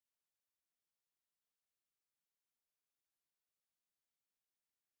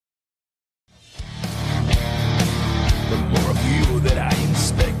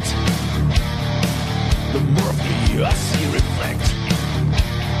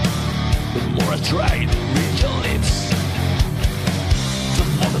a train, read your lips. The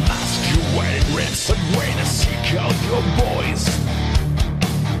more the masquerade rinse and wait to seek out your voice.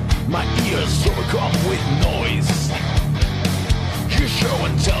 My ears overcome with noise. You show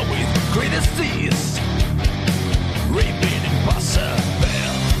and tell with greatest ease. Repeat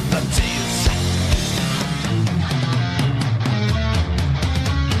impossibilities.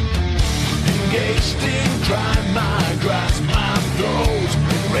 Engaged in crime, I grasp my throat.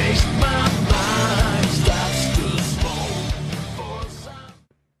 Erased my mind, starts to smoke.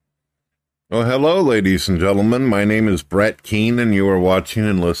 Well, hello, ladies and gentlemen. My name is Brett Keane, and you are watching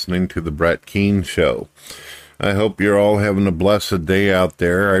and listening to The Brett Keane Show. I hope you're all having a blessed day out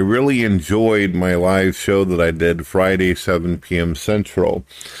there. I really enjoyed my live show that I did Friday, 7 p.m. Central.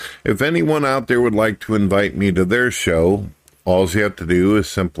 If anyone out there would like to invite me to their show, all you have to do is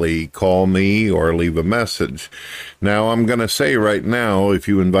simply call me or leave a message. Now, I'm going to say right now, if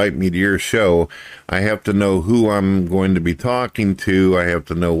you invite me to your show, I have to know who I'm going to be talking to, I have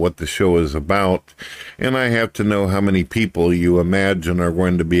to know what the show is about, and I have to know how many people you imagine are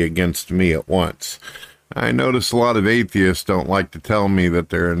going to be against me at once. I notice a lot of atheists don't like to tell me that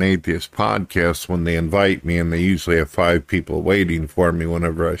they're an atheist podcast when they invite me, and they usually have 5 people waiting for me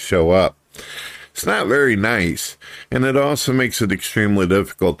whenever I show up. It's not very nice, and it also makes it extremely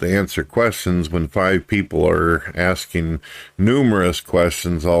difficult to answer questions when 5 people are asking numerous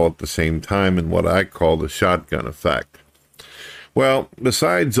questions all at the same time in what I call the shotgun effect. Well,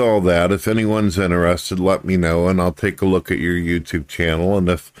 besides all that, if anyone's interested, let me know, and I'll take a look at your YouTube channel, and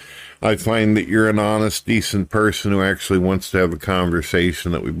if I find that you're an honest, decent person who actually wants to have a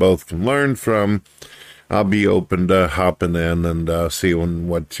conversation that we both can learn from, I'll be open to hopping in and seeing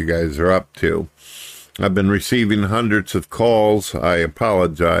what you guys are up to. I've been receiving hundreds of calls. I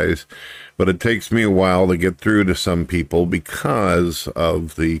apologize, but it takes me a while to get through to some people because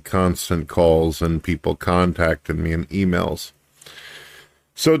of the constant calls and people contacting me in emails.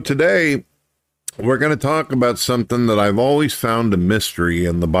 So today, we're going to talk about something that I've always found a mystery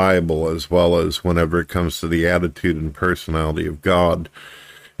in the Bible, as well as whenever it comes to the attitude and personality of God.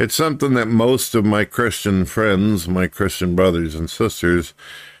 It's something that most of my Christian friends, my Christian brothers and sisters,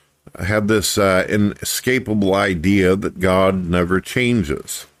 had this inescapable idea that God never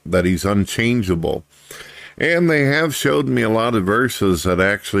changes, that he's unchangeable. And they have showed me a lot of verses that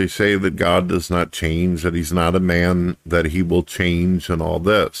actually say that God does not change, that he's not a man, that he will change, and all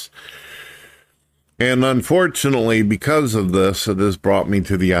this. And unfortunately, because of this, it has brought me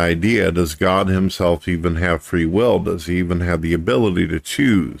to the idea, does God himself even have free will? Does he even have the ability to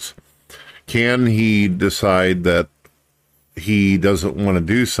choose? Can he decide that he doesn't want to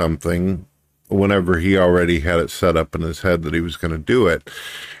do something whenever he already had it set up in his head that he was going to do it?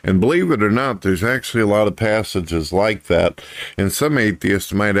 And believe it or not, there's actually a lot of passages like that, and some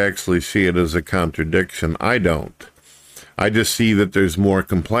atheists might actually see it as a contradiction. I don't. I just see that there's more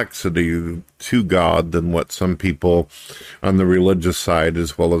complexity to God than what some people on the religious side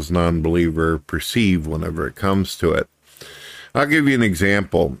as well as non-believer perceive whenever it comes to it. I'll give you an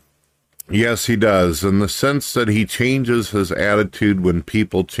example. Yes, he does, in the sense that he changes his attitude when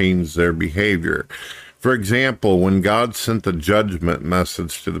people change their behavior. For example, when God sent the judgment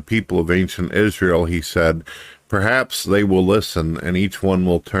message to the people of ancient Israel, he said, "Perhaps they will listen, and each one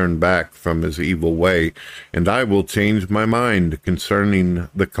will turn back from his evil way, and I will change my mind concerning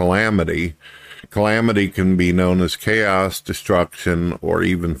the calamity." Calamity can be known as chaos, destruction, or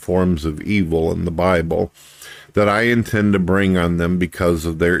even forms of evil in the Bible, that I intend to bring on them because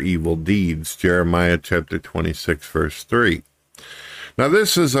of their evil deeds. Jeremiah chapter 26, verse 3. Now,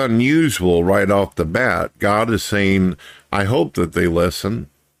 this is unusual right off the bat. God is saying, I hope that they listen.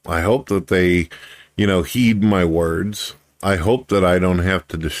 I hope that they heed my words. I hope that I don't have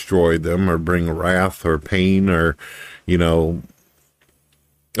to destroy them or bring wrath or pain or,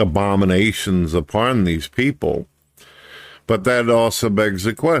 abominations upon these people. But that also begs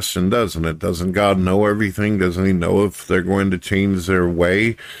the question, doesn't it? Doesn't God know everything? Doesn't he know if they're going to change their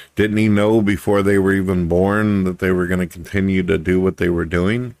way? Didn't he know before they were even born that they were going to continue to do what they were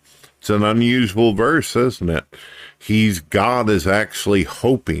doing? It's an unusual verse, isn't it? God is actually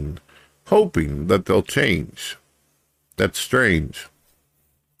hoping that they'll change. That's strange.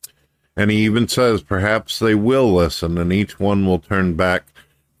 And he even says, perhaps they will listen, and each one will turn back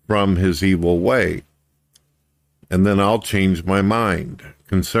from his evil way. And then I'll change my mind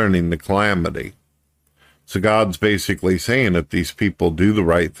concerning the calamity. So God's basically saying if these people do the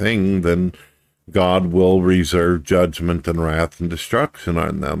right thing, then God will reserve judgment and wrath and destruction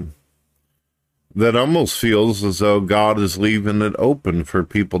on them. That almost feels as though God is leaving it open for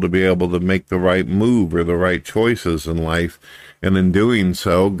people to be able to make the right move or the right choices in life. And in doing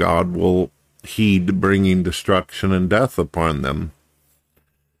so, God will heed, bringing destruction and death upon them.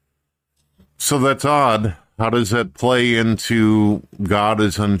 So that's odd. How does that play into God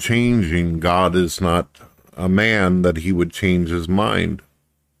is unchanging? God is not a man that he would change his mind.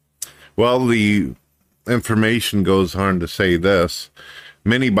 Well, the information goes on to say this.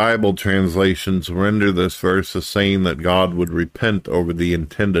 Many Bible translations render this verse as saying that God would repent over the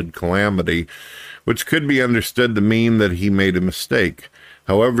intended calamity, which could be understood to mean that he made a mistake.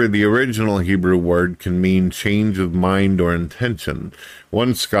 However, the original Hebrew word can mean change of mind or intention.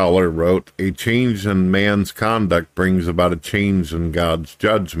 One scholar wrote, "A change in man's conduct brings about a change in God's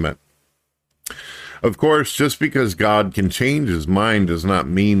judgment." Of course, just because God can change his mind does not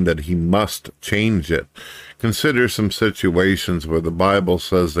mean that he must change it. Consider some situations where the Bible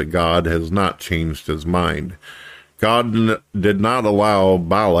says that God has not changed his mind. God did not allow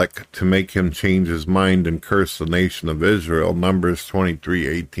Balak to make him change his mind and curse the nation of Israel. Numbers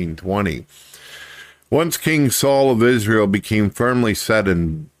 23:18-20. Once King Saul of Israel became firmly set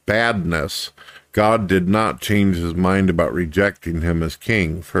in badness, God did not change his mind about rejecting him as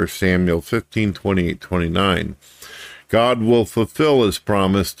king. 1 Samuel 15:28-29. God will fulfill his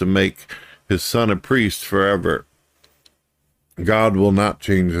promise to make his son a priest forever. God will not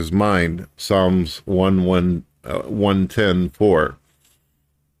change his mind. Psalms 110:4.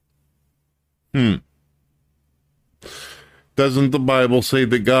 Doesn't the Bible say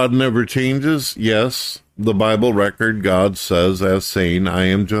that God never changes? Yes. The Bible record, God says as saying, "I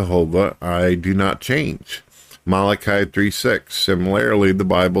am Jehovah, I do not change." Malachi 3:6. Similarly, the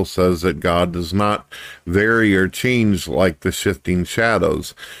Bible says that God does not vary or change like the shifting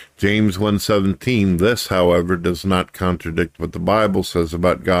shadows. James 1:17. This, however, does not contradict what the Bible says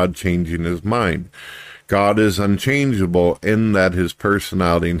about God changing his mind. God is unchangeable in that his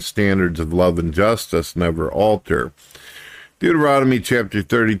personality and standards of love and justice never alter. Deuteronomy chapter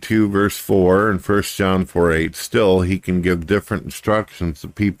 32, verse 4, and 1 John 4:8. Still, he can give different instructions to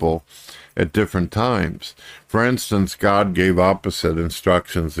people at different times. For instance, God gave opposite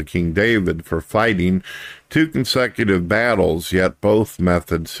instructions to King David for fighting 2 consecutive battles, yet both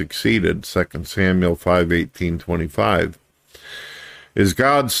methods succeeded. 2 Samuel 5:18-25. Is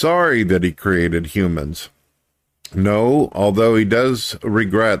God sorry that he created humans? No, although he does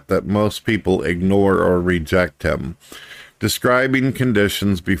regret that most people ignore or reject him. Describing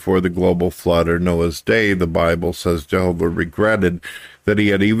conditions before the global flood or Noah's day, the Bible says Jehovah regretted that he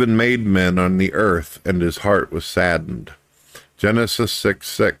had even made men on the earth, and his heart was saddened. Genesis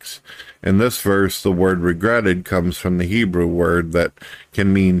 6:6. In this verse, the word regretted comes from the Hebrew word that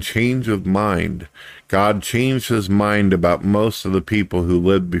can mean change of mind. God changed his mind about most of the people who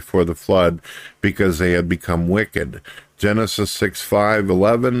lived before the flood because they had become wicked. Genesis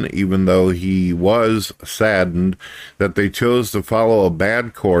 6:5-11, even though he was saddened that they chose to follow a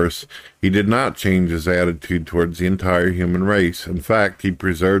bad course, he did not change his attitude towards the entire human race. In fact, he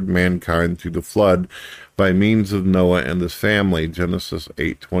preserved mankind through the flood by means of Noah and his family. Genesis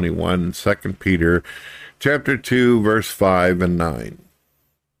 8:21, 2 Peter chapter 2, verse 5 and 9.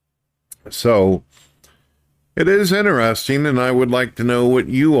 So, it is interesting, and I would like to know what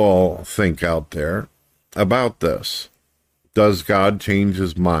you all think out there about this. Does God change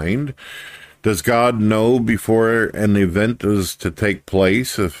his mind? Does God know before an event is to take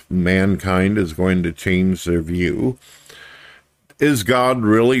place if mankind is going to change their view? Is God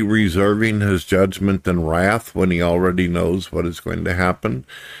really reserving his judgment and wrath when he already knows what is going to happen?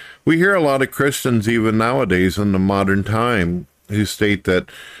 We hear a lot of Christians even nowadays in the modern time who state that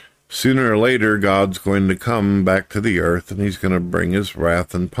sooner or later God's going to come back to the earth and he's going to bring his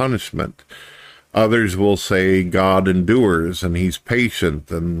wrath and punishment. Others will say God endures and he's patient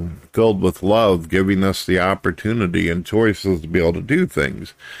and filled with love, giving us the opportunity and choices to be able to do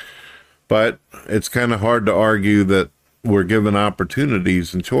things. But it's kind of hard to argue that we're given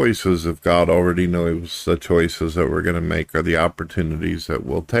opportunities and choices if God already knows the choices that we're going to make or the opportunities that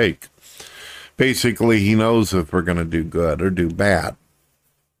we'll take. Basically, he knows if we're going to do good or do bad.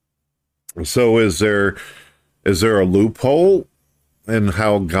 So is there a loophole in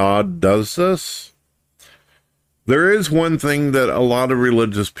how God does this? There is one thing that a lot of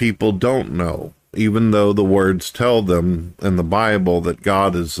religious people don't know, even though the words tell them in the Bible that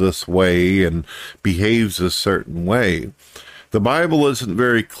God is this way and behaves a certain way. The Bible isn't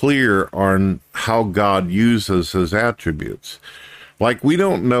very clear on how God uses his attributes. Like, we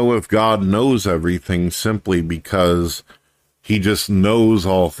don't know if God knows everything simply because he just knows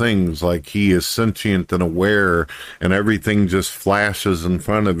all things, like he is sentient and aware, and everything just flashes in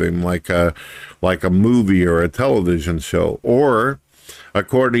front of him like a movie or a television show. Or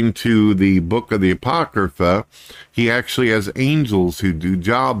According to the book of the Apocrypha, he actually has angels who do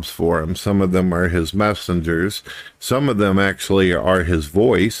jobs for him. Some of them are his messengers. Some of them actually are his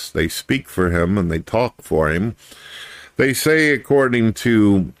voice. They speak for him and they talk for him. They say, according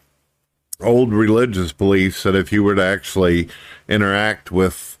to old religious beliefs, that if you were to actually interact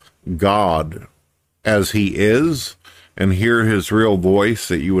with God as he is and hear his real voice,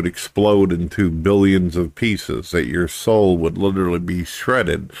 that you would explode into billions of pieces, that your soul would literally be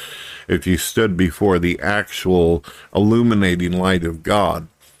shredded if you stood before the actual illuminating light of God.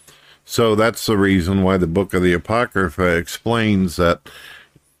 So that's the reason why the book of the Apocrypha explains that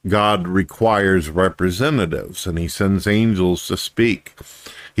God requires representatives, and he sends angels to speak.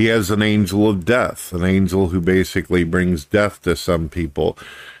 He has an angel of death, an angel who basically brings death to some people.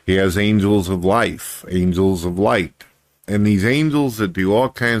 He has angels of life, angels of light. And these angels that do all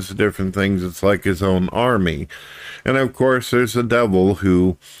kinds of different things, it's like his own army. And of course, there's the devil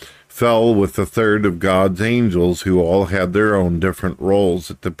who fell with a third of God's angels who all had their own different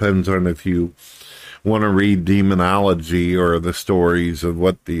roles. It depends on if you want to read demonology or the stories of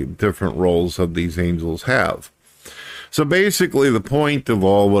what the different roles of these angels have. So basically, the point of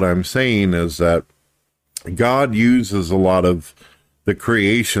all what I'm saying is that God uses a lot of the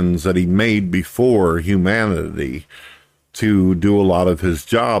creations that he made before humanity to do a lot of his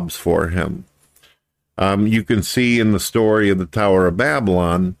jobs for him. You can see in the story of the Tower of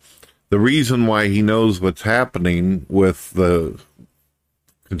Babylon, the reason why he knows what's happening with the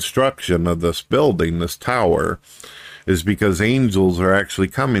construction of this building, this tower, is because angels are actually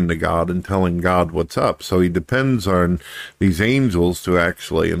coming to God and telling God what's up. So he depends on these angels to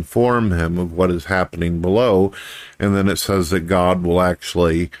actually inform him of what is happening below. And then it says that God will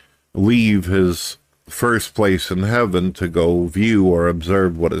actually leave his first place in heaven to go view or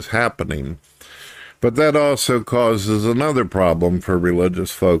observe what is happening. But that also causes another problem for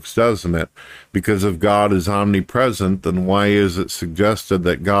religious folks, doesn't it? Because if God is omnipresent, then why is it suggested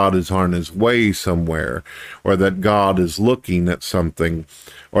that God is on his way somewhere, or that God is looking at something,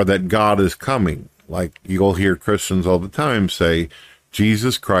 or that God is coming? Like you'll hear Christians all the time say,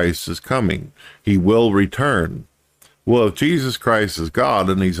 Jesus Christ is coming. He will return. Well, if Jesus Christ is God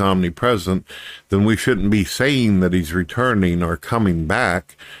and he's omnipresent, then we shouldn't be saying that he's returning or coming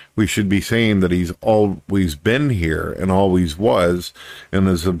back. We should be saying that he's always been here and always was and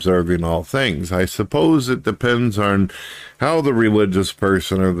is observing all things. I suppose it depends on how the religious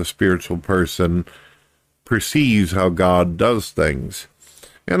person or the spiritual person perceives how God does things.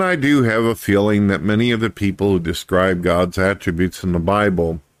 And I do have a feeling that many of the people who describe God's attributes in the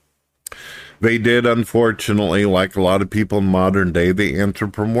Bible, they did, unfortunately, like a lot of people in modern day, they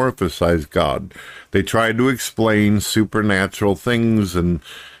anthropomorphize God. They tried to explain supernatural things and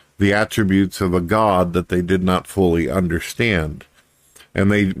the attributes of a God that they did not fully understand.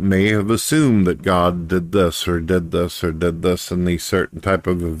 And they may have assumed that God did this or did this or did this, and these certain type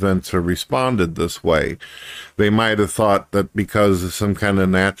of events or responded this way. They might have thought that because of some kind of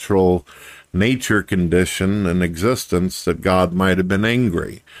natural nature condition and existence that God might have been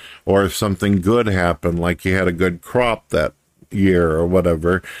angry. Or if something good happened, like you had a good crop that year or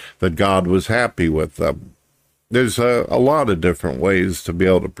whatever, that God was happy with them. There's a lot of different ways to be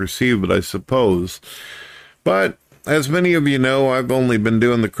able to perceive it, I suppose. But as many of you know, I've only been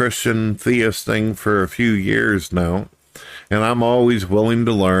doing the Christian theist thing for a few years now. And I'm always willing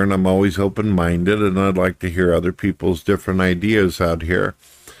to learn. I'm always open-minded, and I'd like to hear other people's different ideas out here.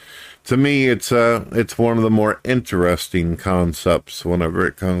 To me, it's one of the more interesting concepts whenever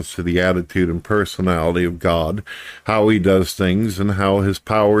it comes to the attitude and personality of God, how he does things, and how his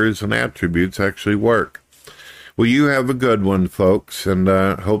powers and attributes actually work. Well, you have a good one, folks, and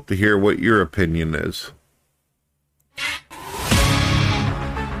hope to hear what your opinion is.